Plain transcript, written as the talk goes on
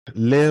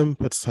Liam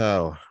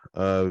Patel,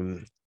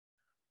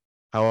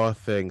 how are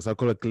things? I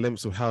got a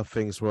glimpse of how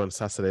things were on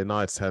Saturday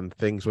night, and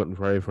things went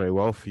very, very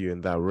well for you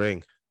in that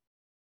ring.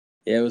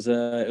 Yeah, it was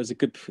a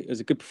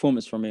good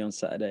performance from me on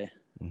Saturday.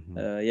 Hmm.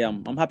 Yeah,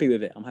 I'm happy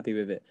with it. I'm happy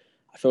with it.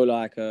 I feel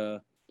like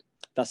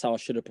that's how I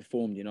should have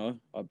performed.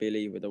 I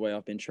believe with the way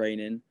I've been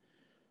training.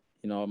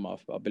 I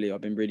believe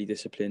I've been really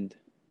disciplined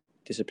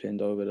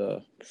over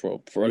the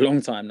for a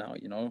long time now.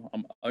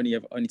 I'm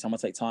only time I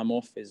take time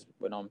off is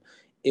when I'm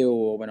ill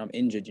or when I'm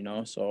injured.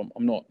 So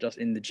I'm not just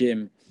in the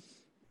gym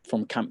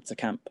from camp to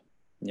camp.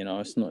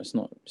 It's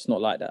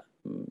not like that.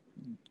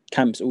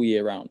 Camps all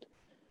year round.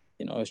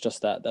 It's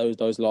just that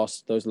those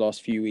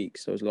last few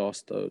weeks, those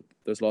last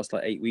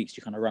like 8 weeks,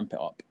 you kind of ramp it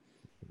up.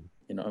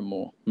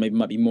 More maybe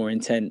might be more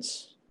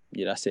intense.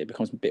 Yeah, that's it. It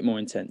becomes a bit more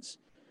intense.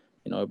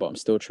 But I'm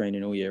still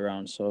training all year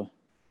round. So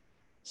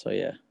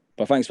yeah.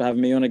 But thanks for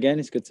having me on again.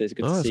 It's good to Oh,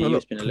 see so you.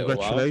 It's look, been a little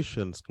while.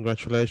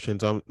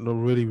 congratulations. I'm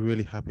really,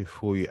 really happy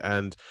for you,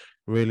 and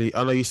really,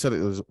 I know you said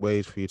it was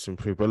ways for you to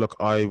improve, but look,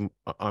 I'm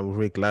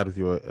really glad with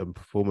your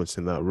performance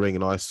in that ring,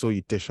 and I saw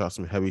you dish out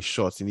some heavy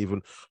shots and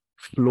even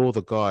floor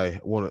the guy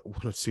one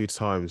or two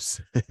times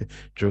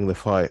during the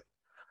fight.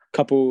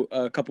 Couple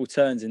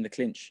turns in the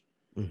clinch.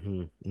 Hmm.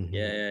 Hmm.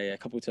 Yeah, yeah, yeah.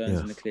 Couple turns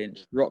in the Yes. clinch.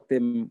 Rocked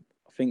him.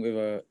 I think with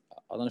I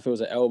don't know if it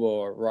was an elbow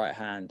or a right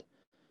hand.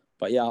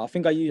 But yeah, I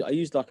think I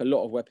used like a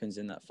lot of weapons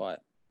in that fight,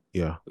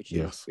 Yeah. which is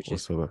Yes. which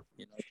is Also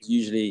that.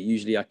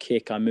 usually I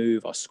kick, I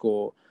move, I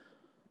score.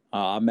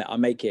 I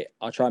make it.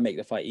 I try and make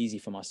the fight easy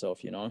for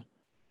myself.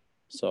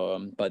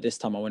 So but this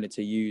time I wanted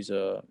to use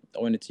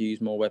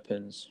more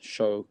weapons,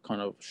 show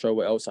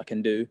what else I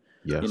can do.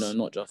 Yes.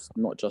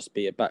 Not just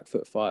be a back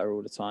foot fighter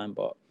all the time,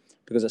 but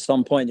because at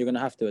some point you're gonna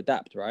have to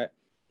adapt, right?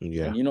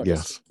 Yeah. And you're not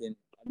just Yes. thinking,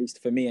 at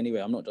least for me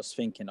anyway, I'm not just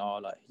thinking, oh,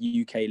 like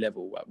UK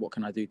level, like, what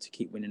can I do to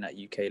keep winning at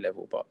UK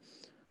level? But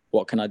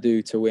what can I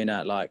do to win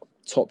at like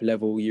top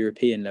level,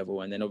 European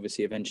level, and then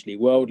obviously eventually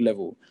world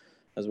level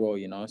as well.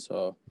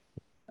 So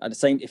at the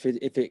same, if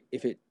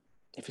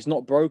it's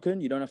not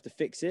broken, you don't have to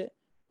fix it,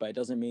 but it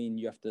doesn't mean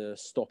you have to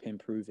stop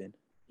improving,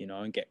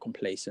 and get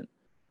complacent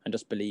and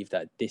just believe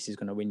that this is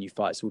going to win you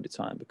fights all the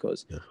time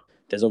because Yeah.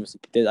 at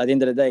the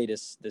end of the day,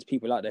 there's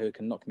people out there who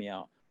can knock me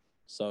out.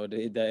 So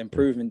the Yeah.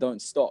 improvement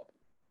don't stop.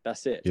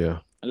 That's it. Yeah.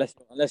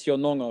 Unless you're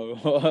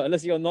Nongo,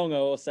 unless you're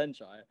Nongo or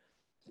Senchai,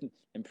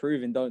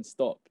 improving don't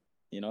stop.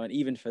 And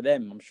even for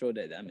them, I'm sure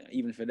that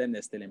even for them,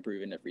 they're still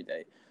improving every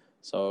day.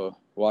 So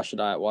why should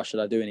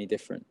I do any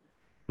different?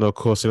 No, of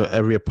course,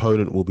 every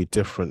opponent will be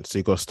different. So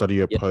you got to study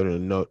your Yeah, opponent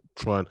and know,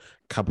 try and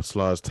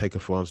capitalize, take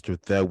advantage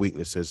of their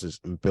weaknesses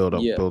and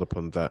yeah, build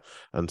upon that.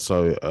 And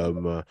so,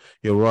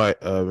 you're right.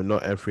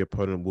 Not every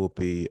opponent will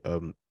be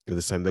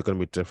the same. They're going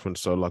to be different.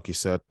 So, like you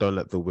said, don't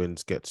let the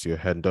wins get to your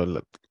head. And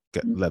don't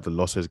let the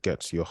losses get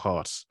to your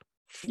heart.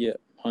 yeah,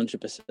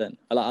 100%.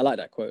 I like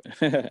that quote.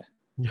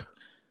 Yeah.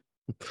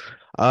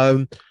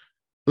 Um,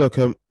 Look,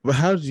 but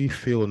how do you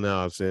feel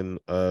now? As in,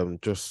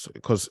 just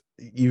because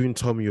you even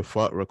told me your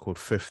fight record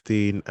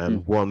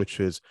 15-1, which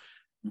is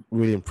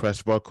really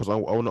impressed by. Because I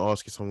want to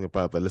ask you something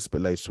about that a little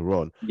bit later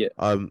on. Yeah.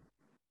 Um,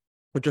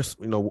 but just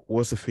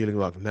what's the feeling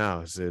like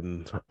now? As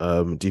in,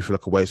 do you feel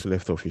like a weight's been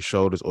lifted off your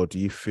shoulders, or do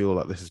you feel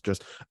like this is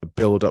just a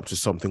build up to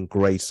something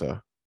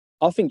greater?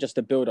 I think just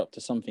to build up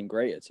to something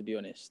greater, to be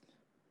honest.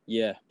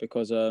 Yeah,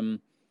 because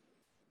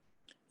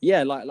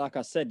yeah, like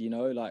I said,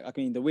 like I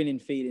mean, the winning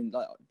feeling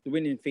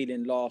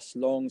lasts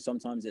long.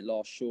 Sometimes it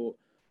lasts short.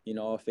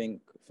 I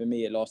think for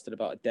me it lasted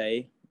about a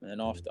day, and then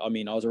Mm. after, I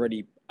mean, I was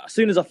already as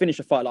soon as I finish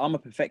a fight, like I'm a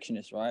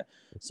perfectionist, right?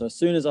 So as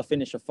soon as I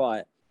finish a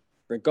fight,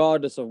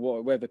 regardless of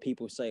whether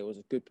people say it was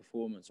a good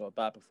performance or a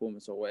bad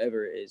performance or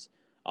whatever it is,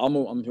 I'm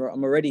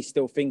already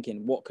still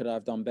thinking, what could I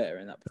have done better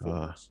in that Ah,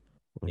 performance?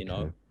 You know,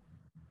 okay.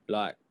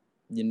 like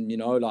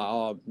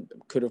like,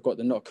 could have got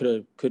the knock,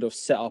 could have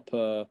set up,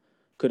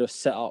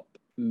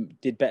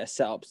 did better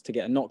setups to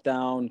get a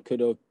knockdown, could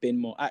have been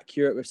more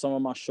accurate with some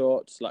of my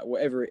shots, like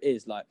whatever it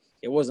is. Like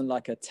it wasn't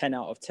like a 10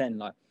 out of 10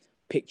 like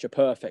picture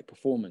perfect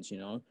performance.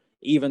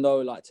 Even though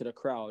like to the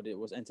crowd it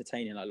was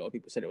entertaining, like a lot of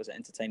people said it was an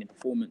entertaining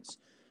performance,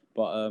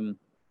 but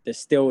there's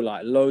still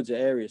like loads of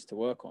areas to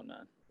work on,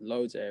 man.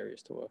 Loads of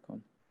areas to work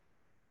on.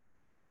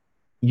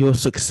 Your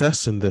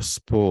success in this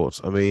sport.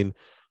 I mean,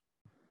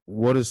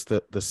 what is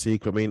the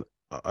secret? I mean,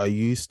 are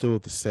you still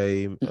the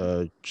same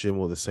gym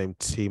or the same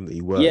team that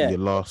you were at Yeah, your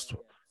yeah, last? yeah.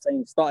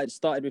 Same.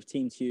 Started with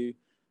Team Q.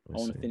 I I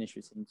want to see. finish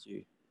with Team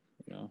Q.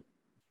 You know,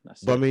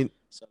 that's But I it. mean,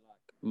 So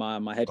like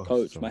my head oh,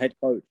 coach, sorry.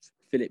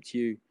 Philip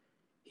Q.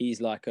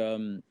 He's like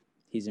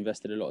he's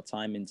invested a lot of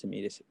time into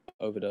me this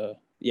over the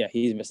yeah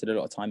he's invested a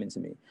lot of time into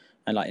me,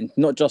 and like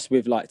not just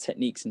with like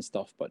techniques and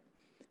stuff, but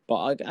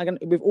I can,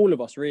 with all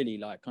of us really,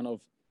 like kind of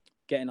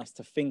getting us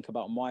to think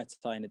about Muay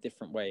Thai in a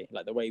different way,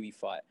 like the way we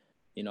fight.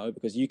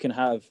 Because you can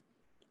have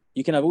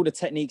all the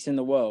techniques in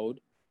the world,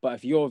 but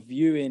if you're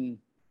viewing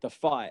the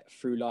fight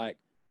through like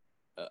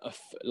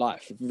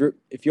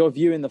if you're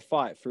viewing the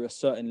fight through a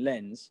certain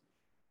lens,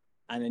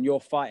 and then you're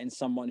fighting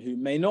someone who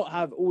may not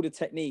have all the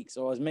techniques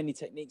or as many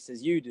techniques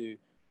as you do,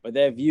 but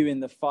they're viewing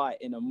the fight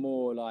in a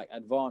more like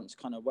advanced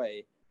kind of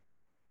way.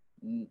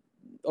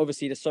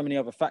 Obviously, there's so many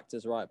other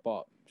factors, right?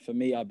 But for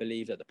me, I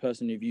believe that the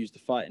person who views the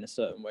fight in a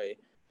certain way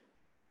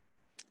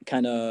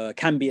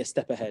can be a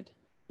step ahead,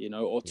 you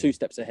know, or two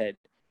steps ahead,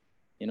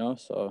 you know.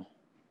 So,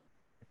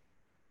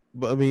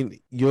 but I mean,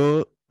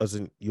 your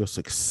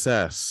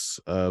success,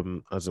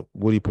 as in,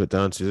 what do you put it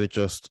down to? Is it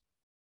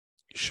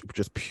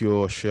just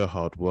pure sheer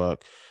hard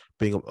work,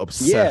 being yeah,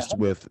 obsessed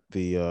with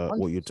the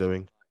what you're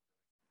doing?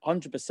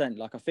 100%.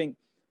 Like I think,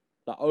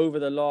 like over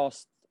the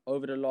last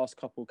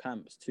couple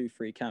camps,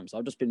 2-3 camps,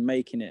 I've just been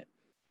making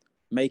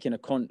a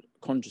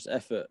conscious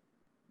effort,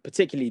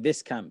 particularly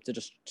this camp, to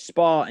just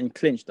spar and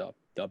clinch the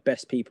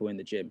best people in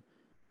the gym.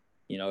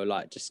 You know,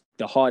 like just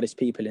the hardest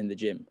people in the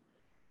gym.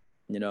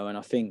 You know, and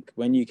I think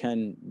when you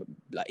can,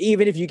 like,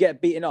 even if you get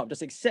beaten up,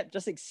 just accept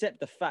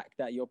the fact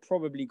that you're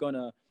probably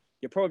gonna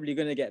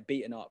get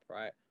beaten up,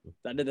 right?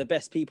 That they're the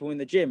best people in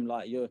the gym.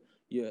 Like you're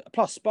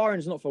plus sparring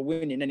is not for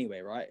winning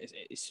anyway, right?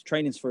 It's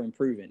training's for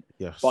improving.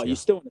 Yes, But you yeah.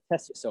 still want to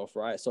test yourself,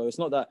 right? So it's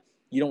not that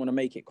you don't want to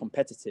make it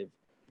competitive.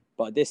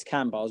 But this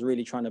camp, I was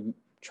really trying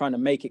to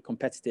make it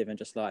competitive and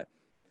just like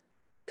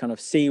kind of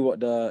see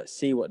what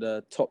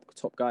the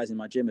top guys in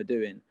my gym are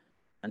doing,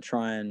 and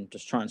try and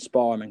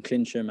spar them and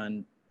clinch them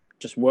and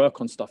just work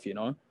on stuff, you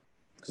know.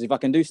 Because if I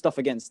can do stuff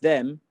against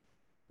them,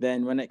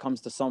 then when it comes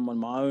to someone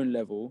my own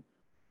level,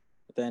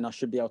 then I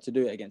should be able to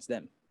do it against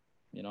them,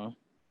 you know.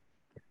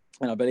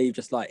 And I believe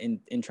just like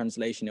in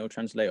translation, it'll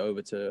translate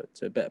over to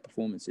better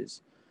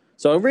performances.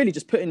 So I'm really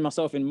just putting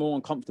myself in more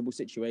uncomfortable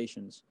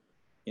situations,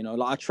 you know.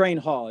 Like I train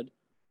hard,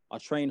 I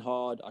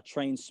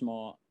train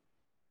smart.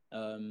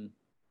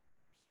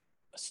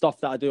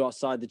 Stuff that I do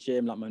outside the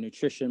gym, like my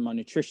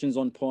nutrition's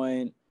on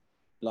point.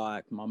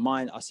 Like my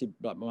mind, I see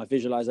like my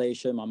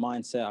visualization, my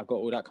mindset, I got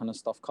all that kind of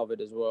stuff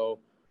covered as well.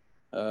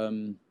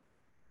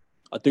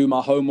 I do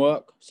my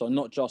homework, so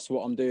not just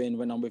what I'm doing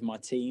when I'm with my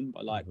team,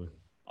 but like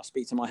I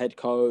speak to my head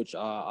coach,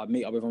 I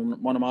meet up with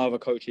one of my other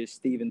coaches,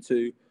 Stephen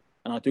too,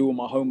 and I do all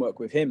my homework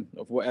with him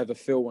of whatever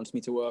Phil wants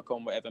me to work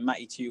on, whatever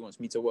Matty Tew wants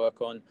me to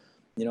work on,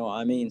 you know what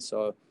I mean?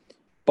 So,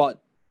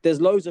 but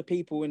there's loads of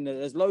people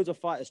there's loads of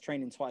fighters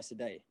training twice a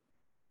day,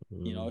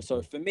 you know?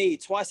 So for me,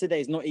 twice a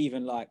day is not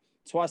even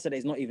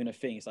a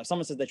thing. It's like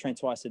someone says they train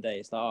twice a day.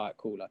 It's like, all right,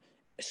 cool. Like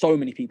so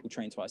many people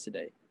train twice a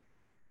day.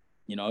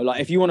 You know, like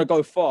if you want to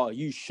go far,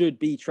 you should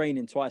be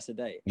training twice a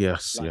day.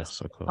 Yes, Like,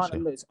 yes, of course.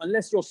 Yeah.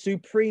 Unless you're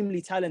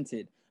supremely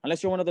talented,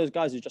 unless you're one of those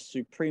guys who's just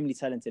supremely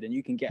talented and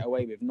you can get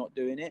away with not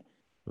doing it,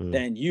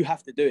 then you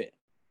have to do it.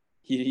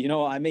 You know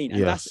what I mean? And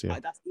Yes, yeah.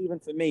 that's even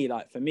for me,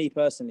 like for me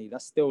personally,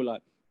 that's still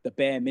like the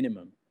bare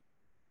minimum.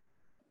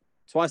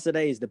 Twice a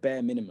day is the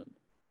bare minimum.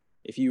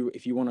 If you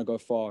want to go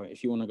far, in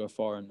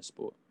the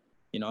sport,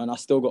 you know, and I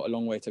still got a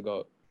long way to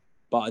go.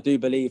 But I do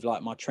believe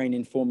like my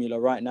training formula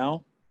right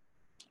now,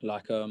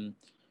 like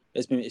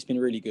it's been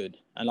really good.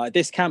 And like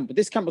this camp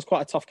was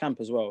quite a tough camp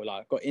as well.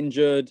 Like I got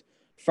injured,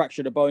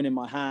 fractured a bone in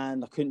my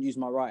hand. I couldn't use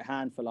my right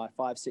hand for like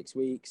 5-6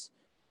 weeks.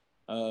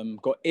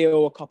 Got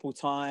ill a couple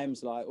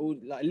times, like all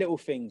like little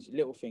things,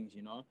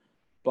 you know.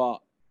 But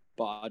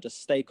I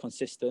just stayed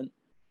consistent,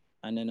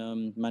 and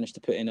then managed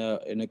to put in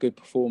a good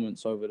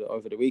performance over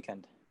the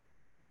weekend.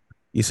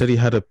 You said he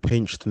had a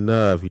pinched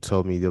nerve, you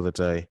told me the other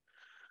day.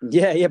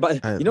 Yeah,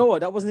 but And you know what?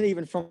 That wasn't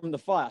even from the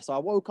fight. So I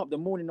woke up the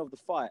morning of the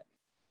fight,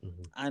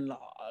 and like,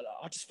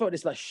 I just felt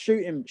this like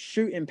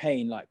shooting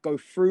pain like go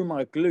through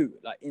my glute,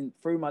 like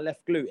through my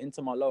left glute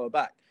into my lower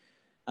back,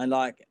 and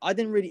like I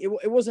didn't really.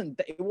 It wasn't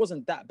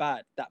that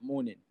bad that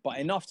morning, but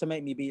enough to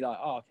make me be like,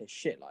 oh, okay,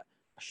 shit, like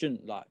I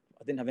shouldn't like.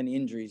 I didn't have any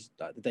injuries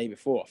like the day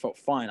before. I felt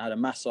fine. I had a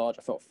massage.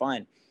 I felt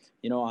fine.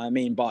 You know what I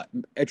mean? But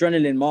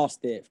adrenaline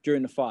masked it.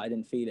 During the fight, I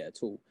didn't feel it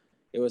at all.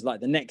 It was like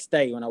the next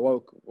day when I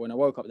woke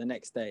up the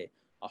next day,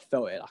 I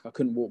felt it. Like I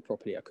couldn't walk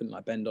properly. I couldn't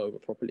like bend over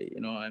properly.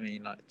 You know what I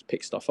mean? Like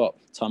pick stuff up,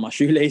 tie my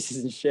shoelaces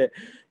and shit.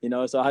 You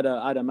know. So I had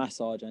a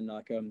massage and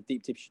like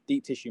deep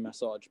tissue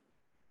massage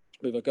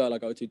with a girl I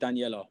go to,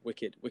 Daniela,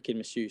 wicked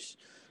masseuse.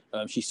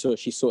 She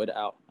sorted it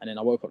out, and then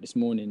I woke up this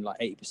morning like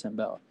 80%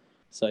 better.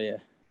 So yeah.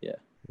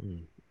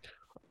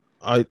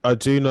 I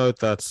do know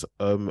that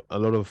a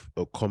lot of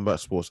combat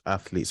sports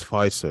athletes,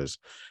 fighters,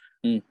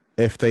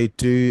 if they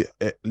do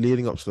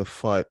leading up to the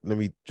fight,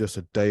 maybe just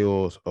a day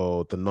or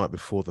the night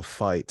before the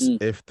fight,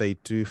 if they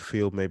do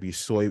feel maybe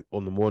sore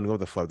on the morning of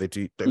the fight, they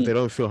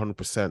don't feel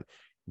 100%.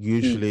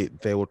 Usually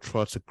they will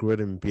try to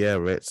grin and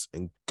bear it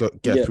and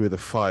get through the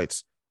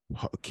fight,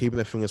 keeping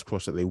their fingers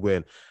crossed that they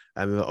win.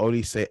 And they'll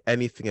only say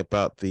anything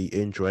about the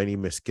injury, any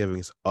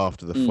misgivings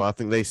after the fight. I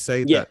think they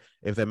say that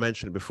if they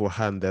mention it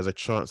beforehand, there's a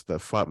chance that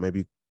fight may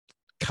be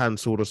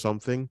cancelled or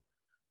something.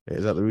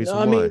 Is that the reason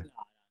I why? mean,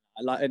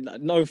 like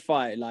no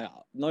fight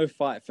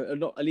for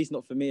not, at least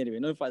not for me anyway.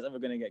 No fight's ever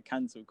gonna get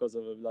cancelled because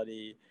of a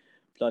bloody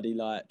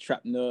like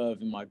trapped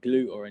nerve in my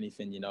glute or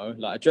anything. You know,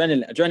 like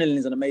adrenaline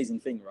is an amazing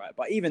thing, right?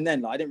 But even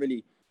then, like I didn't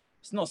really.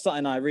 It's not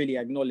something I really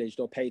acknowledged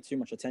or paid too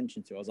much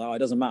attention to. I was like, oh, it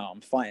doesn't matter.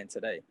 I'm fighting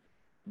today.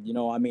 You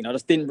know what I mean? I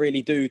just didn't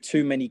really do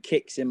too many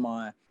kicks in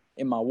my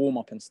warm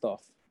up and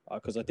stuff.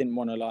 because I didn't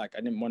want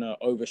to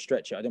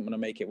overstretch it. I didn't want to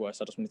make it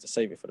worse. I just wanted to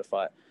save it for the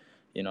fight,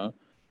 you know.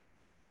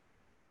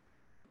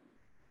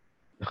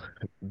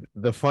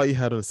 The fight you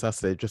had on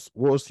Saturday, just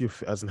what was your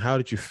as in how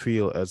did you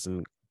feel as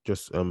in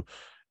just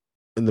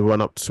in the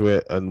run up to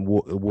it and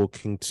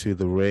walking to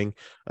the ring,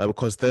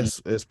 because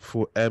this is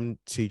for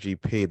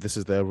MTGP. This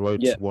is their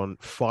Road Yeah, to One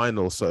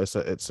final, so it's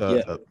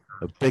yeah,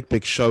 a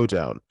big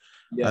showdown.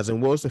 yeah. As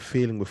in, what was the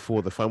feeling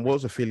before the fight? What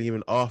was the feeling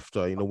even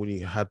after? You know, when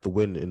you had the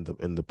win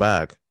in the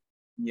bag.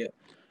 Yeah.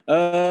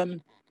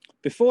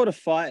 Before the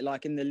fight,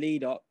 like in the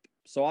lead up,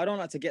 so I don't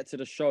like to get to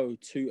the show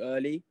too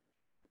early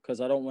because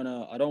I don't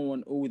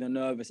want all the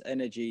nervous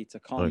energy to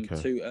come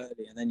Okay. too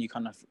early, and then you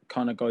kind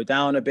of go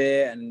down a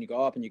bit, and then you go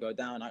up and you go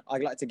down. I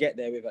like to get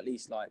there with at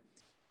least like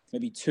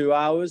maybe 2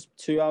 hours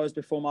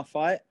before my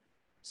fight.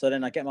 So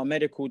then I get my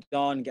medical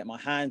done, get my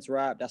hands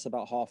wrapped. That's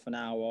about half an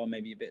hour,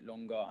 maybe a bit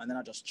longer, and then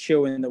I just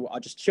chill in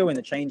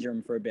the changing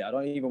room for a bit. I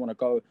don't even want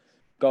to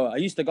go. I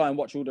used to go and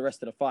watch all the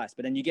rest of the fights,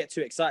 but then you get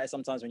too excited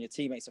sometimes when your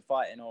teammates are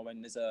fighting or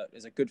when there's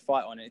a good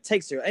fight on, and it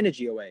takes your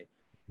energy away.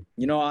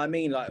 You know what I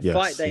mean? Like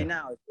fight Yes. day Yeah.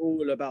 now is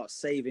all about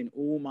saving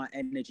all my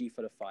energy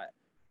for the fight.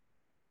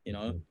 You know,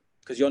 Mm-hmm.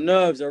 because your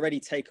nerves already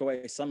take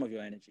away some of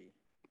your energy.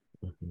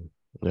 Mm-hmm. You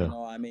Yeah.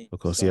 know what I mean? Of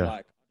course. So Yeah.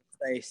 like,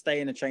 stay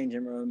in the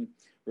changing room,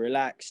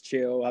 relax,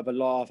 chill, have a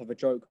laugh, have a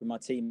joke with my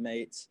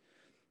teammates.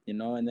 You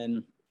know, and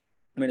then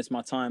when it's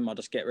my time, I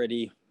just get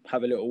ready,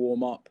 have a little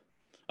warm up.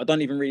 I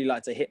don't even really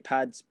like to hit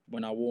pads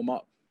when I warm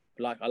up.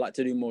 Like I like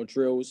to do more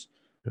drills.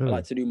 I Really?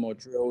 like to do more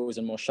drills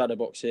and more shadow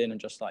boxing and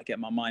just like get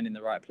my mind in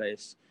the right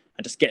place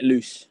and just get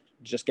loose,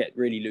 just get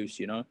really loose,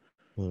 you know?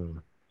 Hmm.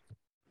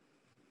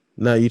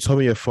 Now you told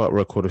me your fight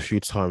record a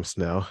few times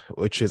now,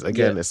 which is Yeah.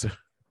 again, it's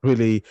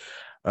really,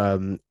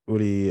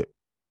 really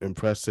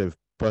impressive.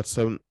 But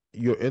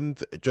you're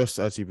just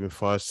as you've been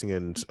fighting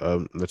and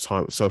the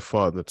time so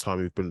far in the time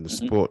you've been in the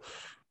Mm-hmm. sport,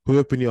 who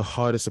have been your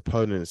hardest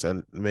opponents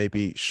and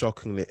maybe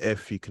shockingly,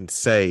 if you can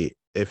say,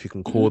 if you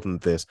can Mm-hmm. call them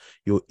this,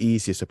 your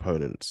easiest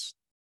opponents,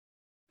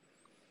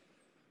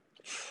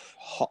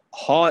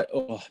 Hard.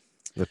 Oh.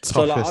 the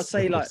So like I'd toughest,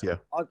 say of like course,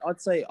 yeah.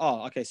 I'd say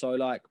okay, so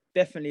like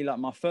definitely like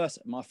my first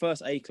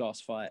A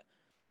class fight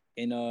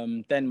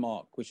in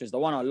Denmark, which is the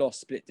one I lost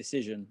split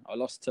decision. I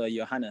lost to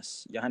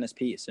Johannes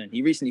Peterson.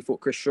 He recently fought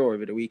Chris Shaw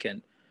over the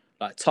weekend.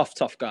 Like tough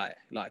guy.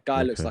 Like Okay.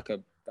 guy looks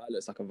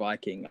like a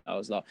Viking.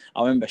 I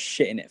remember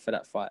shitting it for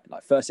that fight.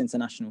 Like first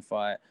international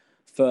fight,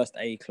 first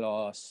A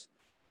class,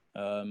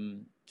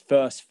 um,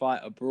 first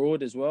fight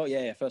abroad as well.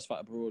 Yeah, first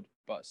fight abroad.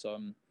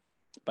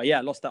 But yeah,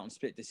 I lost that on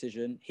split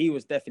decision. He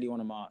was definitely one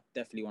of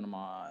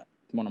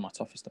my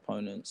toughest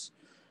opponents.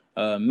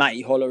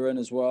 Matty Holleran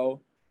as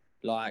well.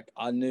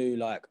 I knew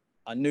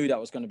that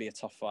was going to be a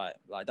tough fight.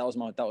 Like that was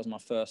my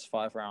first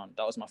 5 round.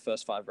 That was my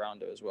first 5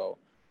 rounder as well.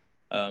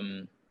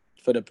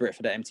 For the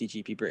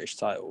MTGP British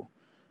title.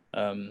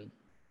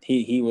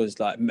 He was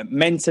like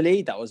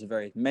mentally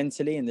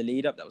in the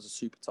lead up. That was a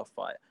super tough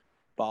fight.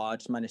 But I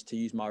just managed to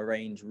use my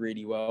range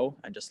really well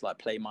and just like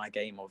play my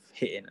game of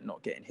hitting and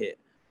not getting hit.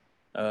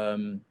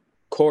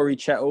 Corey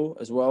Chettle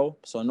as well.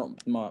 So not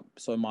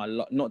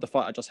the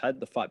fight I just had,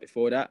 the fight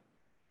before that.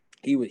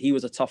 He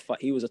was a tough fight.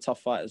 He was a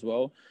tough fight as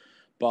well.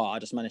 But I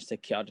just managed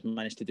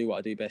to do what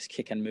I do best,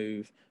 kick and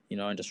move, you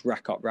know, and just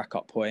rack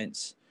up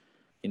points,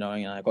 you know,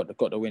 and I got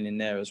the win in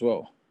there as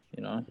well,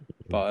 you know.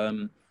 But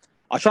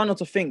I try not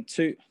to think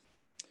too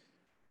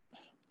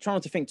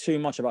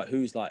much about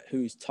who's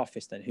who's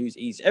toughest and who's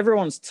easy.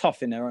 Everyone's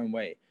tough in their own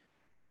way,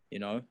 you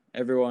know.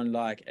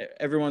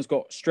 Everyone's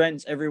got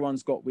strengths,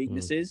 everyone's got Mm.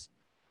 weaknesses.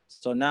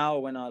 So now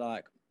when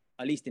I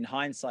at least in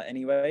hindsight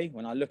anyway,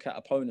 when I look at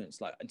opponents,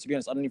 and to be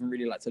honest, I don't even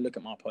really like to look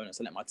at my opponents.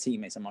 I let my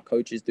teammates and my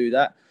coaches do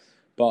that.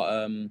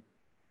 But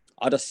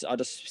I just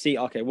see,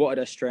 okay, what are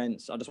their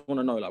strengths? I just want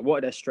to know what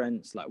are their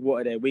strengths,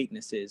 what are their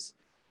weaknesses,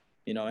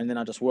 you know, and then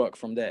I just work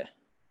from there,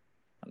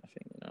 kind of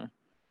thing, you know.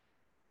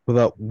 For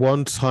that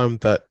one time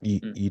that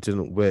Mm. you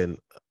didn't win,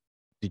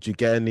 did you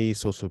get any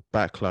sort of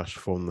backlash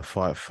from the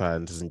fight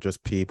fans and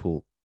just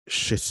people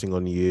shitting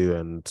on you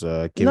and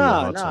giving you a No,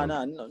 hard no, time?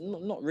 no,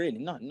 not really,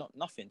 not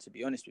nothing, to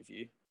be honest with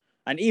you.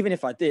 And even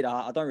if I did,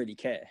 I don't really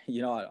care,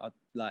 you know.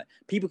 Like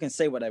people can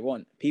say what they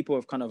want. People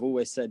have kind of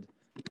always said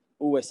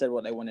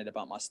what they wanted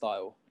about my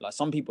style. Like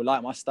some people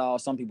like my style,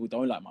 some people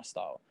don't like my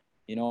style.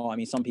 You know, I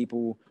mean, some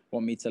people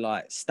want me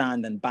to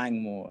stand and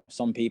bang more.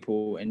 Some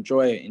people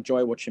enjoy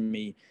watching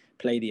me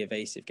play the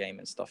evasive game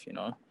and stuff. You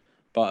know,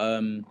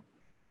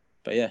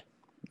 but yeah.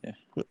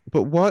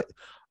 But why?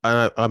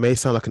 I may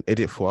sound like an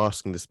idiot for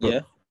asking this, but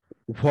Yeah.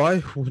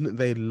 why wouldn't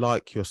they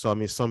like your style? I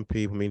mean, some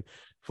people, I mean,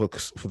 for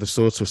the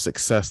sort of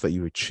success that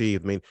you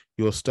achieved, I mean,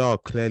 your style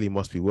clearly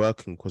must be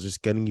working because it's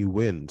getting you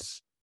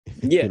wins.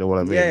 Yeah, You know what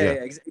I mean? yeah, Yeah.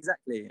 yeah,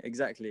 exactly.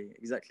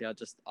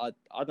 I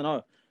don't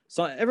know.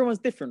 So everyone's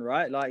different,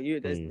 right? Like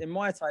there's Mm. in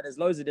Muay Thai,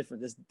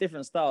 there's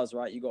different styles,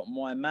 right? You got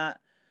Muay Mat,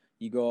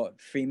 you got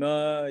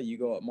Femur, you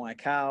got Muay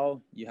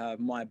Cow, you have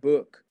Muay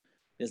Book.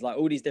 There's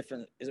all these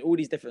different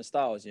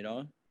styles, you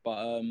know.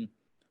 But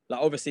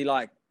obviously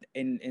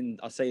in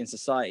I say in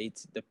society,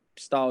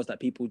 styles that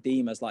people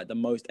deem as like the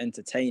most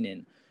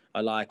entertaining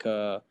are like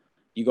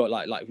you got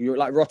like you're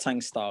like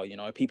Rotang style, you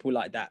know, people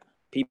like that.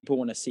 People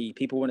want to see that.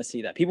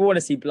 People want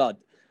to see blood.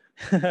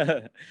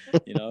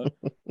 You know.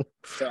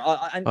 So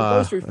and it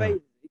goes through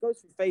phases. It goes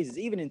through phases.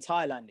 Even in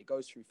Thailand, it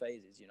goes through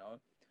phases, you know.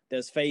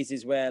 There's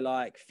phases where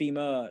like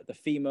the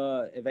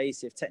femur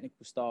evasive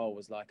technical style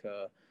was like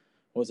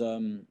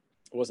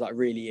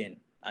really in.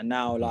 And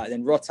now like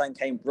then Rotang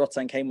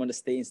came on the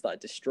scene, started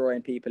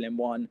destroying people in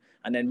one,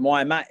 and then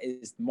Muay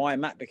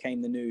Mat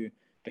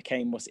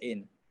became what's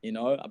in, you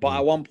know. But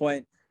at one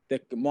point the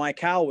Muay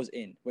Cow was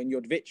in when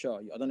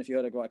Yodvicha. I don't know if you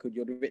heard of a guy called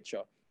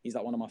Yodvicha. He's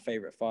like one of my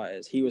favorite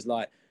fighters. He was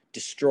like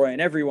destroying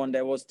everyone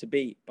there was to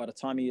beat. By the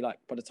time he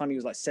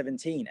was like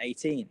 17,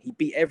 18, he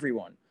beat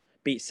everyone.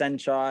 Beat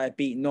Senchai,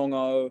 beat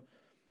Nongo,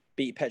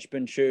 beat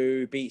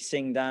Pechbunchu, beat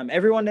Singdam.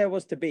 Everyone there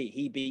was to beat,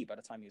 he beat by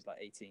the time he was like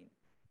 18.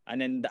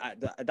 And then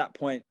at that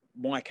point,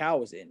 Muay Cow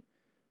was in.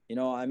 You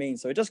know what I mean?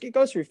 So it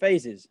goes through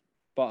phases.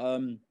 But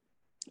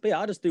yeah,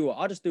 I just do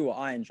what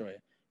I enjoy.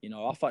 You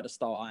know, I fight the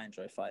style I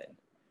enjoy fighting.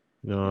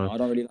 No, you know, I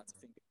don't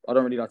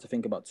really like to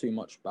think about too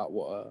much about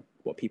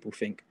what people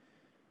think.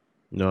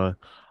 no,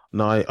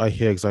 no. I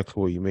hear exactly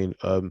what you mean.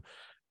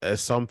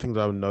 It's something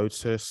that I've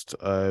noticed.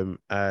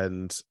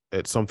 And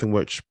it's something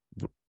which,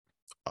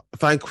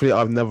 thankfully,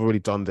 I've never really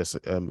done this.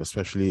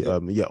 Especially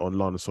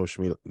online on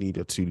social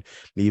media to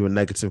leave a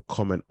negative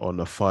comment on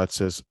a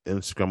fighter's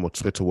Instagram or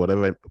Twitter,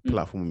 whatever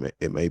platform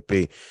it may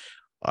be.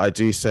 I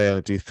do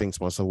think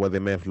to myself, well, they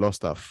may have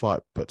lost that fight,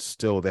 but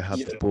still they had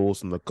the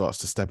balls and the guts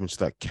to step into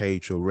that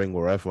cage or ring,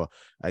 wherever,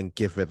 and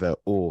give it their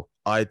all.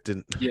 I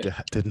didn't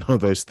know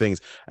those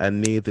things,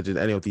 and neither did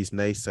any of these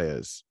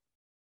naysayers.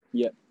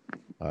 Yeah.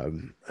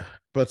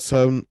 But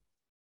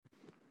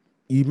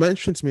you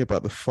mentioned to me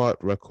about the fight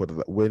record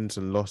that wins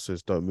and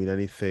losses don't mean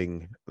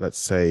anything, let's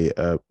say,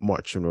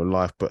 much in real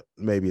life, but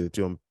maybe they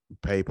do on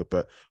paper.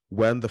 But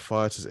when the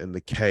fight is in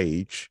the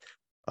cage,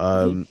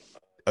 were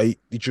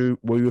you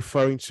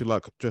referring to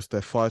like just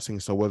their fighting,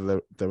 so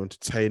whether they're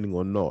entertaining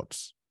or not?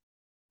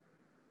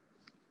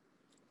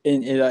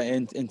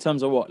 In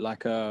terms of what,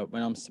 like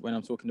when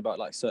I'm talking about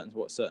like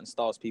certain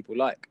styles people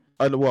like.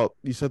 And well,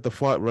 you said the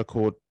fight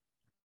record.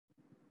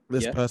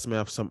 This person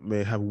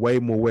may have way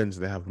more wins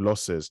than they have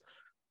losses.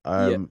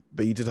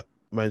 But you did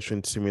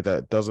mention to me that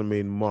it doesn't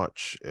mean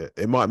much.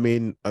 It might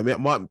mean, I mean, it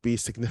might be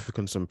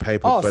significant on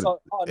paper, but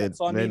it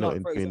may not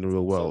be in the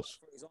real world.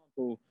 For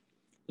example,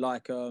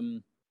 like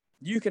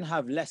you can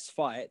have less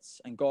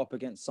fights and go up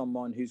against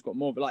someone who's got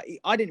more. But like,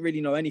 I didn't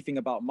really know anything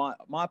about my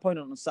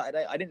opponent on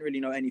Saturday. I didn't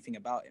really know anything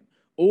about him.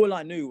 All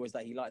I knew was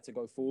that he liked to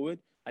go forward.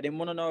 I didn't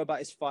want to know about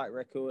his fight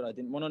record. I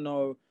didn't want to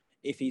know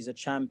if he's a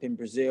champ in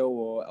Brazil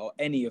or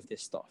any of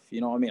this stuff.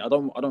 You know what I mean? I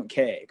don't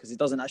care, because it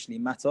doesn't actually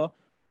matter.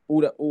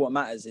 All what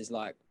matters is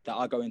like that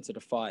I go into the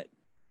fight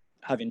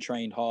having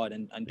trained hard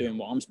and doing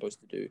what I'm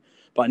supposed to do.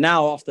 But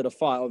now after the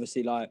fight,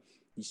 obviously, like,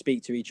 you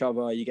speak to each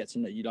other, you get to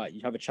know,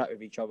 you have a chat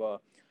with each other.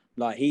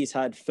 Like, he's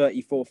had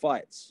 34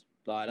 fights.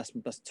 Like,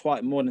 that's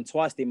more than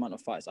twice the amount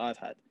of fights I've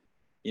had.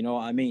 You know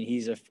what I mean?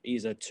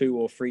 He's a 2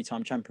 or 3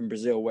 time champion in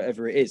Brazil,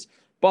 whatever it is.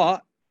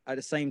 But at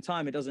the same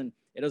time, it doesn't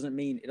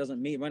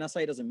mean when I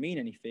say it doesn't mean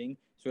anything,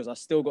 it's because I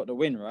still got the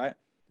win, right?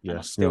 Yeah, and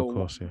I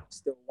still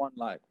still won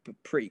like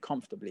pretty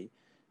comfortably.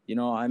 You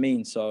know what I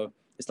mean? So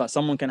it's like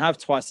someone can have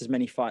twice as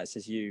many fights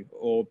as you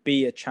or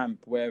be a champ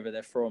wherever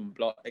they're from,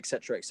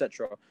 etc.,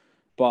 etc.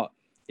 But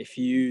if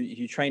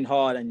you train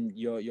hard and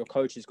your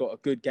coach has got a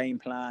good game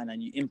plan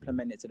and you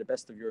implement it to the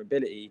best of your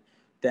ability,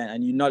 then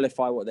and you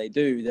nullify what they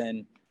do,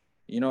 then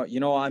you know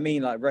what I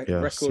mean? Like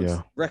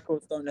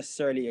records don't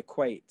necessarily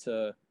equate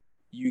to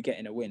you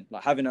getting a win.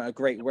 Like, having a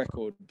great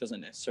record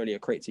doesn't necessarily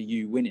equate to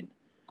you winning,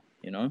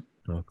 you know?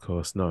 Of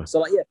course, no.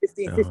 So like,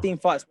 15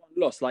 fights, 1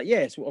 loss. Like,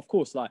 yes, of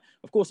course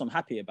I'm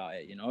happy about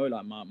it, you know?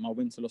 Like, my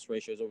win to loss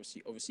ratio is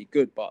obviously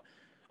good, but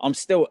I'm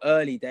still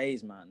early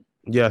days, man.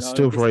 Yeah, you know?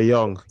 Still very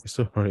young. You're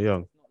still very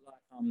young.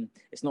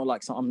 It's not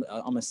like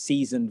I'm a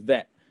seasoned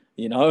vet,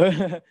 you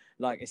know?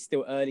 Like, it's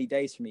still early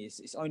days for me.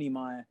 It's only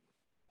I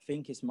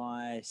think it's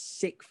my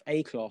 6th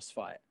A-class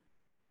fight.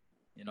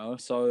 You know,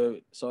 so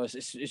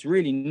it's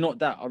really not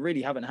that. I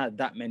really haven't had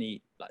that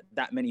many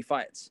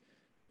fights,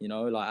 you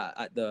know, like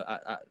at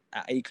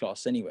A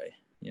class anyway,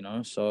 you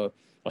know. So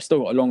I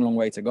still got a long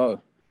way to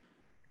go.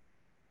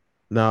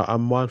 Now,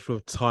 I'm mindful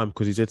of time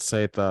because you did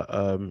say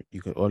that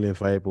you can only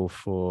available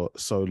for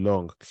so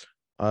long.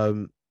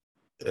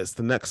 It's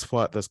the next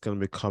fight that's going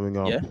to be coming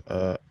up.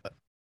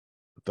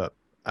 That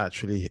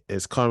actually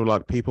is kind of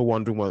like people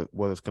wondering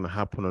whether it's going to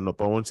happen or not.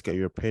 But I want to get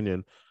your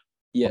opinion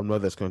on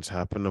whether it's going to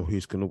happen and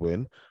who's going to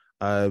win.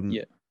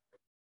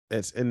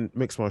 It's in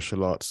mixed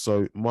martial arts.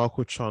 So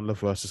Michael Chandler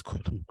versus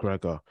Conor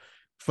McGregor.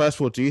 First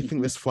of all, do you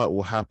think this fight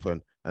will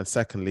happen? And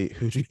secondly,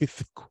 who do you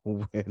think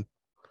will win?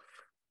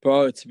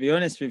 Bro, to be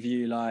honest with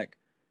you, like,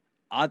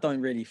 I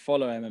don't really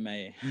follow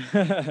MMA.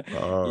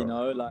 You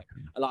know, like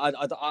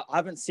I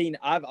haven't seen.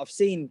 I've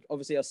seen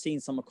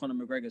some of Conor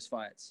McGregor's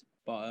fights,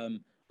 but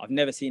I've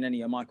never seen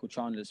any of Michael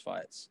Chandler's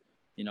fights.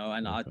 You know,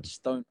 and I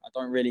don't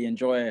really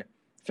enjoy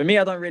For me,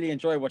 I don't really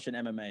enjoy watching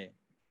MMA.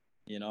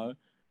 You know,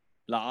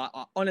 like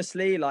I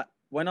honestly, like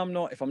when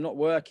if I'm not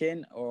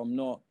working or I'm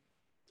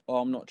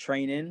not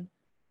training,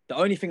 the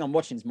only thing I'm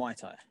watching is Muay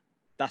Thai.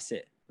 That's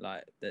it.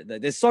 Like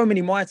there's so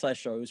many Muay Thai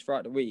shows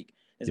throughout the week.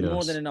 There's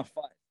more than Yes. enough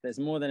fights. There's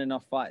more than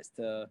enough fights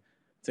to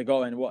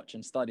go and watch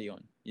and study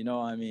on. You know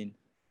what I mean?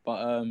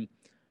 But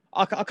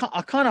I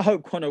kind of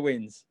hope Conor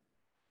wins.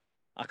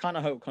 I kind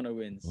of hope Conor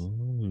wins.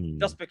 Mm.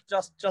 Just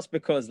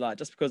because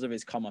of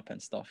his come up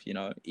and stuff, you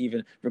know,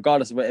 even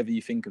regardless of whatever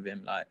you think of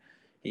him, like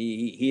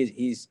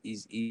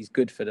he's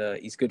good for the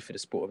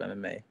sport of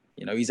MMA.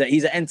 You know, he's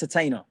an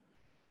entertainer.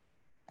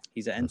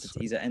 He's an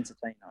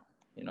entertainer.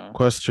 You know.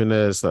 Question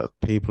is that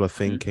people are Mm,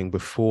 thinking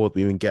before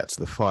we even get to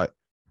the fight,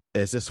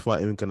 is this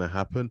fight even going to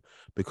happen?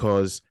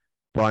 Because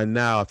by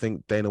now, I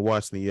think Dana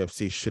White and the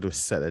UFC should have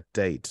set a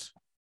date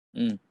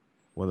mm.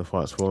 when the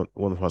fight's going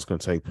to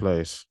take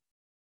place.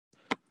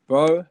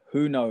 Bro,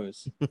 who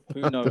knows?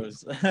 Who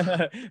knows?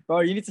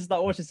 Bro, you need to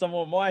start watching some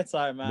more Muay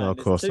Thai, No, man. of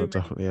There's course, too I many.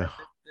 definitely, yeah.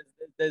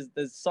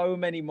 There's so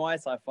many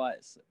Muay Thai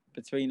fights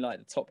between like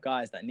the top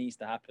guys that needs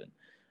to happen.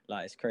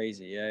 Like it's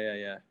crazy.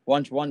 Yeah.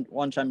 One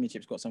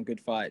championship's got some good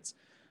fights.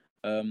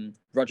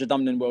 Roger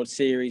Dumlin World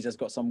Series has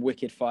got some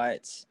wicked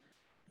fights.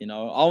 You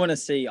know, I want to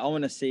see. I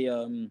don't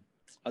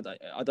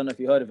know if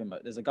you heard of him,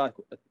 but there's a guy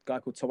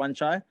called Tawan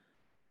Chai.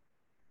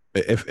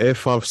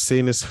 If I've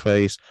seen his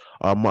face,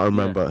 I might Yeah.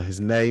 remember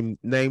his name.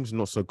 Name's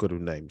not so good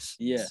with names.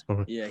 Yeah,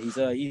 Sorry. yeah, he's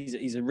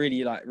a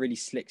really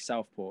slick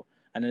southpaw.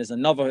 And then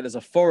there's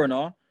a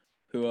foreigner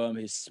who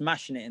is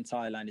smashing it in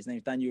Thailand. His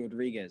name's Daniel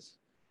Rodriguez.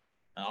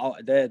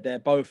 They're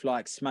both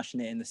like smashing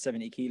it in the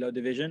 70-kilo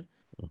division.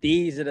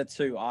 These are the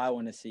two I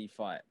want to see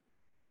fight.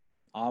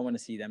 I want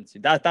to see them two.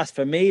 That's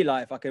for me.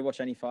 Like if I could watch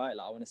any fight,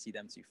 like I want to see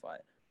them two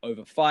fight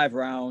over 5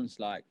 rounds,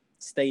 like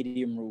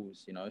stadium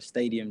rules. You know,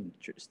 stadium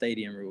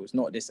rules.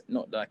 Not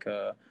like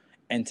a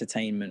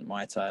entertainment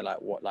Muay Thai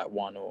like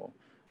one or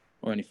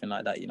anything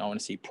like that. You know, I want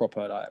to see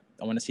proper like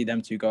I want to see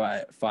them two go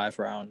at 5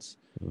 rounds.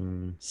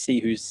 Mm. See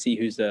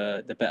who's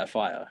the better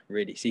fighter.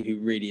 Really see who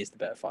really is the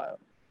better fighter.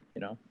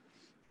 You know.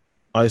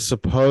 I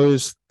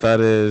suppose that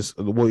is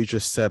what you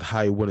just said, how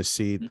you want to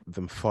see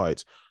them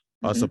fight.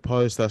 I Mm-hmm.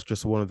 suppose that's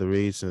just one of the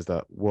reasons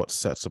that what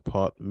sets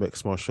apart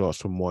mixed martial arts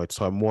from Muay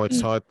Thai.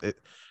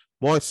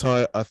 Muay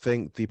Thai, I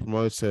think the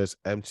promoters,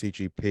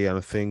 MTGP, and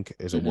I think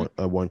is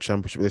Mm-hmm. a one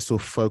championship, they still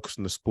focus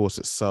on the sports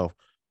itself.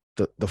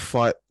 The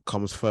fight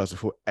comes first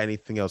before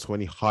anything else, before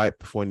any hype,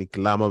 before any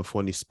glamour,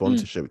 before any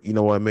sponsorship. You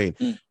know what I mean?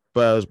 Mm-hmm.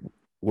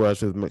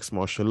 Whereas with mixed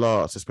martial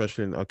arts,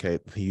 especially in the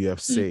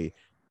UFC,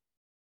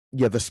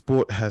 yeah, the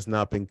sport has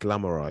now been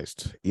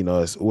glamorized. You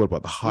know, it's all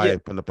about the Yeah,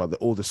 hype and about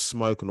all the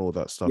smoke and all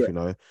that stuff. yeah, You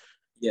know,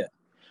 yeah.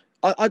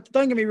 I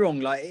don't get me wrong.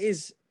 Like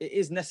it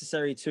is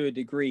necessary to a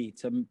degree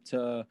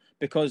to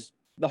because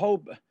the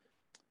whole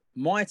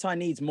Muay Thai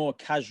needs more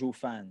casual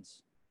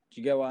fans. Do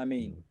you get what I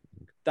mean?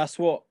 That's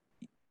what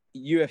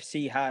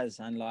UFC has,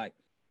 and like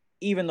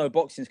even though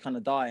boxing's kind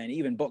of dying,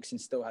 even boxing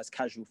still has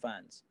casual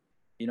fans.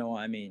 You know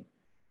what I mean?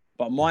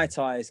 But Muay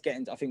Thai is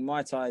getting. I think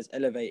Muay Thai is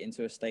elevating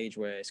to a stage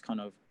where it's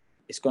gonna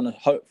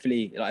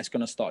hopefully like it's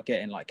gonna start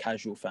getting like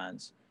casual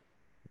fans.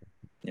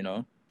 You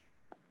know,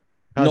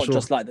 casual. not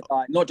just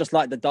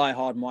like the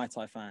die-hard Muay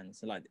Thai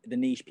fans, like the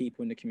niche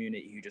people in the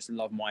community who just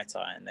love Muay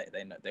Thai and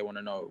they want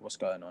to know what's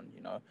going on.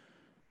 You know,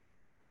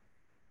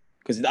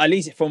 because at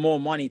least for more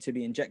money to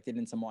be injected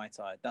into Muay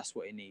Thai, that's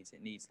what it needs.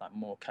 It needs like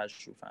more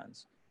casual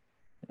fans.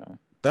 You know.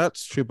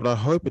 That's true, but I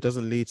hope it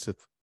doesn't lead to.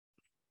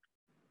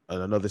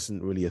 And I know this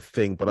isn't really a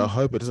thing, but I Mm,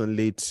 hope it doesn't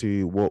lead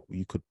to what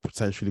you could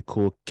potentially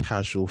call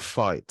casual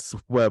fights,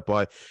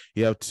 whereby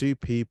you have two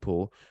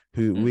people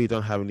who mm, really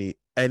don't have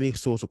any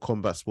sort of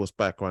combat sports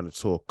background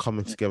at all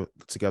coming mm.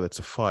 together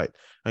to fight.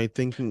 And you're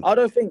thinking, I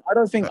don't think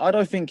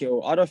it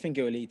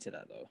will lead to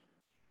that though,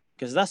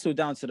 because that's all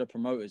down to the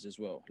promoters as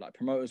well. Like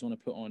promoters want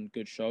to put on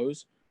good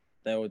shows,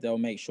 they'll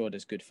make sure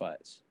there's good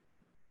fights.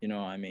 You know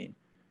what I mean?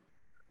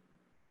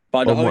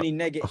 But oh my,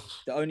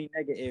 the only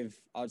negative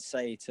I'd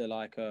say to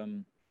like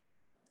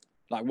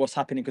what's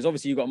happening, because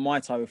obviously you got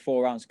Muay Thai with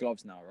 4 ounce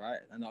gloves now, right?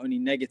 And the only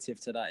negative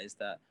to that is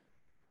that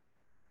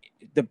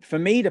for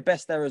me the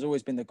best era has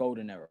always been the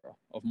golden era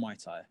of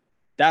Muay Thai.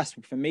 That's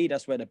for me.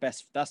 That's where the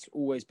best. That's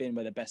always been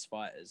where the best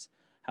fighters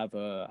have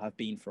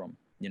been from.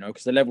 You know,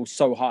 because the level's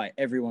so high,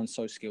 everyone's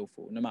so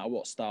skillful. No matter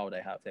what style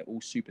they have, they're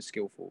all super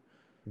skillful.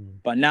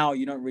 But now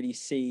you don't really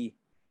see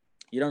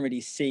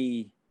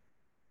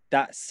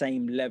that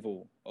same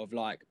level of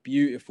like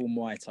beautiful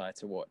Muay Thai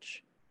to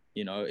watch.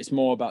 You know, it's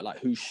more about like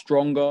who's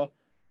stronger,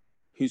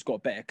 who's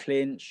got better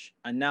clinch,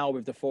 and now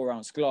with the 4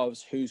 ounce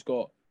gloves, who's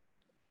got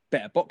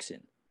better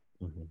boxing.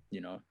 You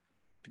know,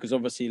 because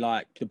obviously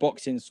like the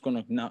boxing's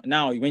gonna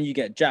now when you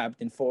get jabbed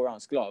in 4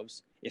 ounce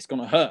gloves, it's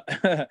gonna hurt.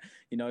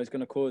 You know, it's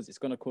gonna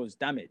cause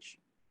damage.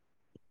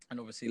 And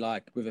obviously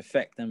like with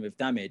effect and with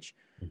damage,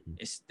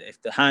 it's if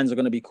the hands are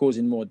gonna be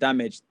causing more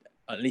damage,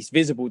 at least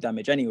visible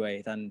damage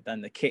anyway, than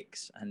the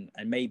kicks and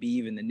maybe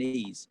even the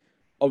knees,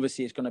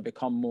 obviously it's gonna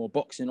become more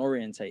boxing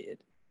orientated.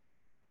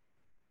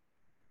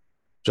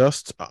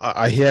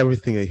 I hear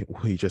everything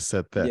you just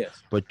said there,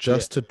 Yes. but Yeah.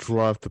 just to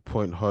drive the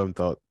point home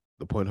that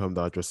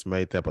I just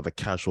made there about the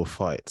casual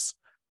fights.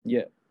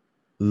 Yeah.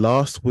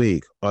 Last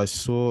week, I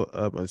saw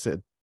I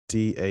said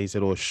DAZ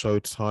or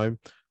Showtime,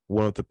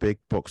 one of the big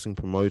boxing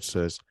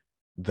promoters.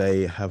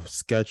 They have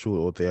scheduled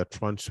or they are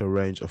trying to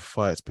arrange a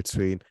fight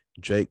between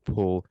Jake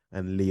Paul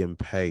and Liam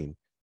Payne.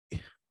 I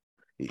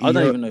You don't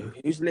know, even know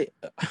who's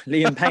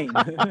Liam Payne.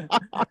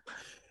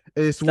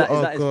 it's Is what that is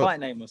I've that his got. fight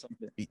name or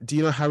something? Do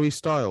you know Harry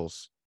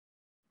Styles?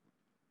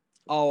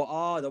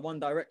 The One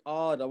That's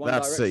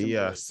it. Direction boy.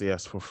 Yes,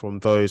 yes. From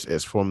those,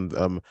 it's from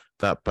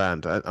that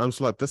band, and I'm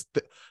just like this.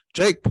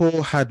 Jake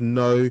Paul had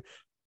no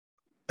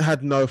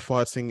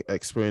fighting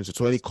experience at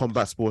all, any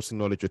combat sporting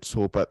knowledge at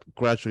all. But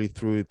gradually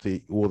through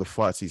all the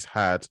fights he's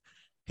had,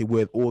 he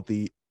with all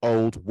the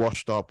old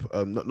washed up,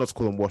 not to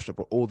call them washed up,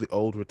 but all the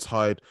old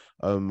retired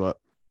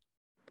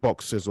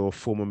boxers or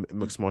former Mm.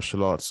 mixed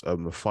martial arts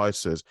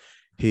fighters,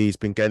 he's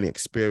been gaining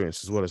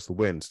experience as well as the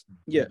wins.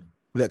 Yeah.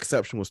 The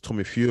exception was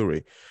Tommy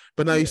Fury.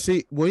 But now you Yeah.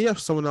 see, when you have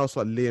someone else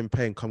like Liam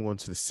Payne coming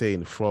onto the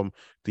scene from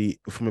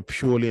a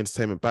purely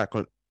entertainment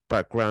background,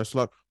 it's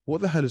like,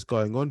 what the hell is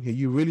going on here?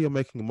 You really are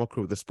making a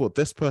mockery of the sport.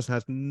 This person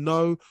has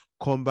no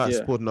combat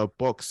Yeah. sport, no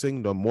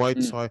boxing, no Muay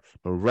Mm. Thai,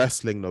 no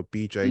wrestling, no Mm.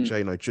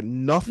 BJJ, Mm.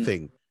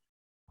 nothing.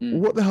 Mm.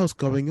 What the hell's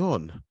going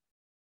on?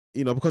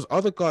 Because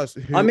other guys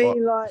I who are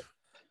mean, like,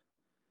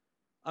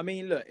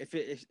 look,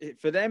 if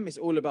for them, it's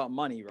all about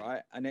money,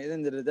 right? And at the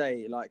end of the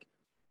day, like,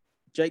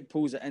 Jake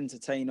Paul's an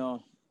entertainer.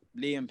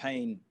 Liam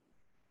Payne,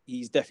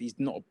 he's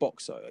not a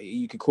boxer.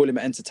 You could call him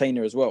an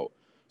entertainer as well.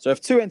 So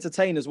if two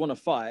entertainers want to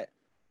fight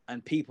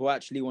and people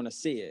actually want to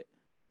see it,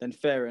 then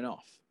fair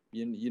enough.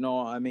 You know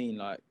what I mean?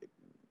 Like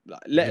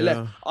let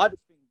yeah. I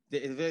just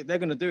think they're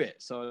gonna do it.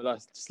 So like,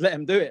 just let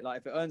them do it.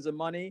 Like if it earns them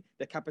money,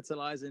 they're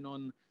capitalizing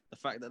on the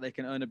fact that they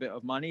can earn a bit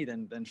of money.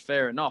 Then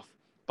fair enough.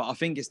 But I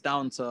think it's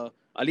down to,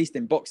 at least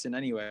in boxing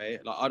anyway.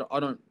 Like I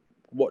don't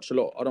watch a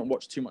lot. I don't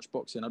watch too much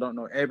boxing. I don't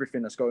know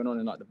everything that's going on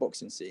in like the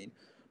boxing scene.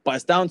 But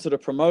it's down to the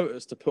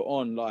promoters to put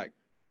on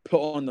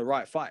the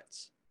right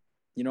fights.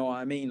 You know what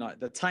I mean? Like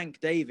the Tank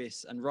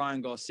Davis and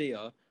Ryan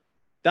Garcia.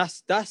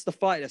 That's the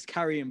fight that's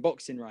carrying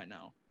boxing right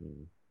now.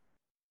 Mm.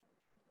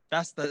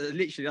 That's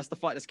the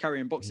fight that's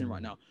carrying boxing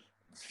right Mm. now.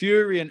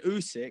 Fury and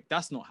Usyk,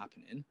 that's not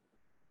happening.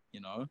 You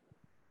know,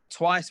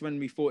 twice when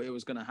we thought it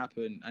was going to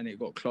happen and it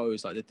got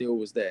closed, like the deal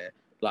was there,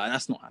 like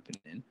that's not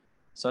happening.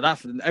 So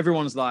that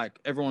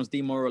everyone's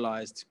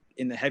demoralized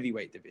in the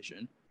heavyweight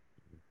division.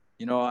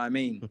 You know what I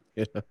mean?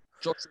 Yeah.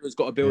 Joshua's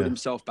got to build Yeah.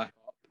 himself back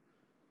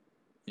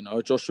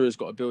up. Joshua's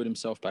got to build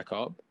himself back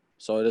up.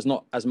 So there's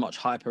not as much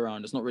hype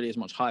around. There's not really as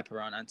much hype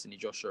around Anthony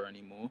Joshua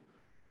anymore.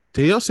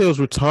 Did he not say he was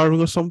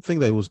retiring or something?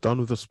 That he was done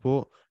with the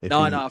sport? If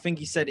No, he I think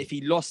he said if he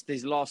lost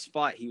his last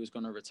fight, he was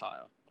going to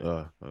retire.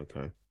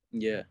 okay.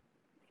 Yeah,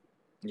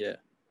 yeah.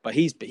 But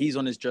he's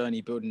on his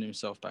journey building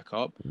himself back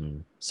up.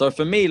 Mm. So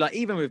for me, like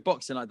even with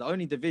boxing, like the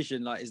only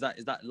division like is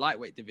that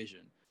lightweight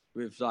division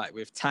with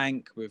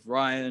Tank, with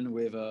Ryan,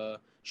 with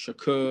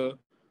Shakur,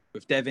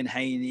 with Devin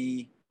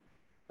Haney,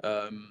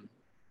 all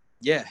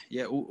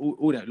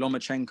that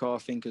Lomachenko, I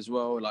think as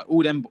well. Like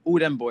all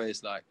them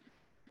boys, like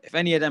if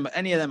any of them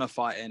are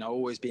fighting, I'll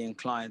always be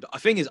inclined. I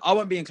think is I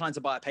won't be inclined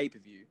to buy a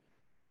pay-per-view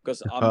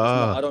because I'm just not.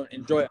 Ah, I don't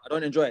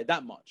enjoy it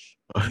that much.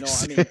 I You know what I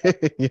see. mean?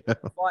 Like, Yeah.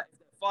 if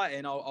they're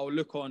fighting, I'll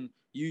look on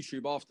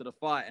YouTube after the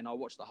fight and I'll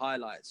watch the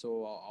highlights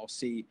or I'll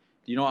see.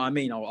 You know what I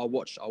mean? I'll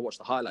watch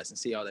the highlights and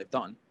see how they've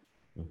done.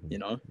 You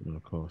know?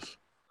 Of course.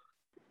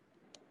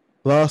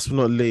 Last but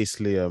not least,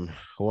 Liam,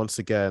 once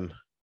again,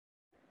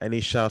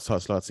 any shout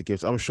outs like to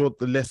give? I'm sure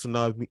the list will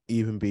now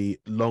even be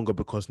longer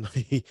because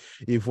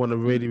you've won a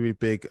really, really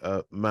big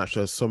match.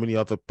 There's so many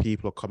other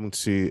people are coming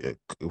to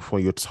for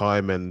your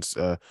time and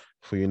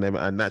for your name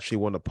and naturally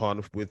want to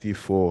partner with you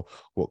for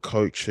what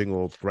coaching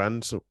or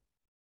brands or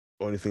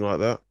anything like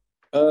that.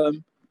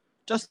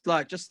 Just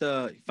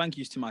thank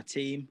yous to my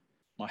team,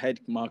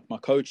 my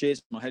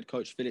coaches, my head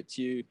coach Philip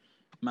Tew,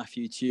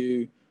 Matthew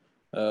Tew,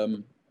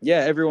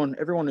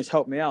 everyone who's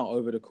helped me out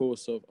over the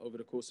course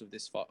of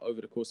this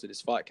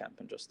fight camp,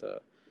 and just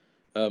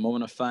I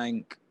want to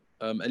thank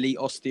Elite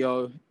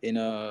Osteo in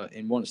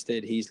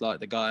Wanstead. He's like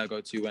the guy I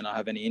go to when I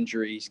have any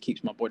injuries,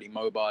 keeps my body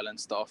mobile and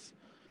stuff,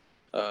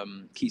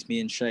 keeps me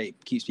in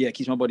shape,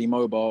 keeps my body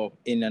mobile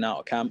in and out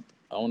of camp.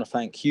 I want to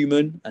thank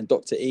Human and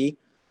Dr. E.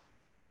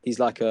 It's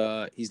like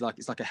a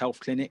health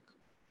clinic,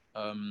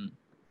 and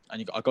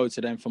I go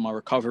to them for my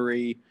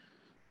recovery,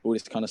 all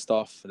this kind of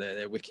stuff.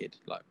 They're wicked,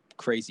 like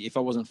crazy. If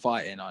I wasn't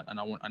fighting and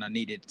I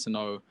needed to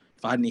know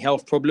if I had any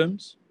health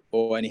problems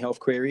or any health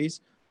queries,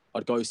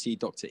 I'd go see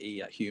Dr.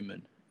 E at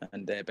Human,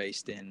 and they're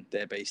based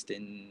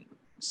in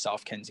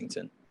South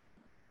Kensington.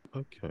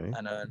 Okay.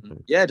 And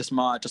just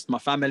my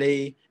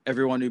family,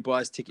 everyone who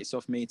buys tickets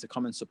off me to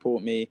come and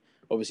support me.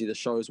 Obviously, the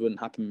shows wouldn't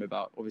happen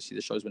without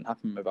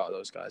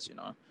those guys, you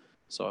know.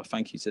 So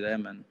thank you to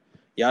them, and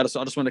I just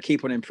want to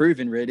keep on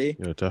improving, really.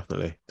 Yeah,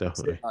 definitely.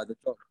 Like,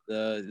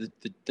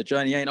 the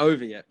journey ain't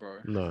over yet, bro.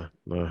 No,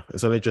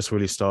 it's only just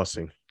really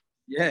starting.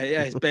 Yeah,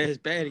 it's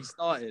barely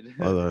started.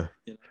 I know.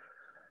 You know?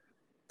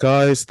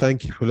 Guys,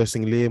 thank you for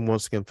listening. Liam,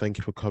 once again, thank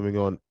you for coming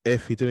on.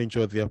 If you did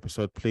enjoy the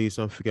episode, please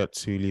don't forget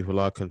to leave a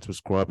like and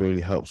subscribe. It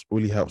really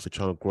helps the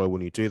channel grow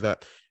when you do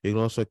that. You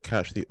can also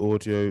catch the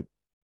audio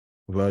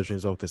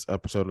versions of this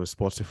episode on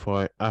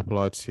Spotify, Apple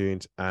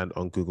iTunes, and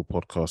on Google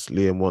Podcasts.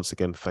 Liam, once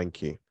again,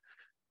 thank you.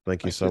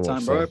 Thank you Thanks for so your much,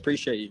 time, bro. sir.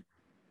 Appreciate you.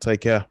 Take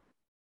care.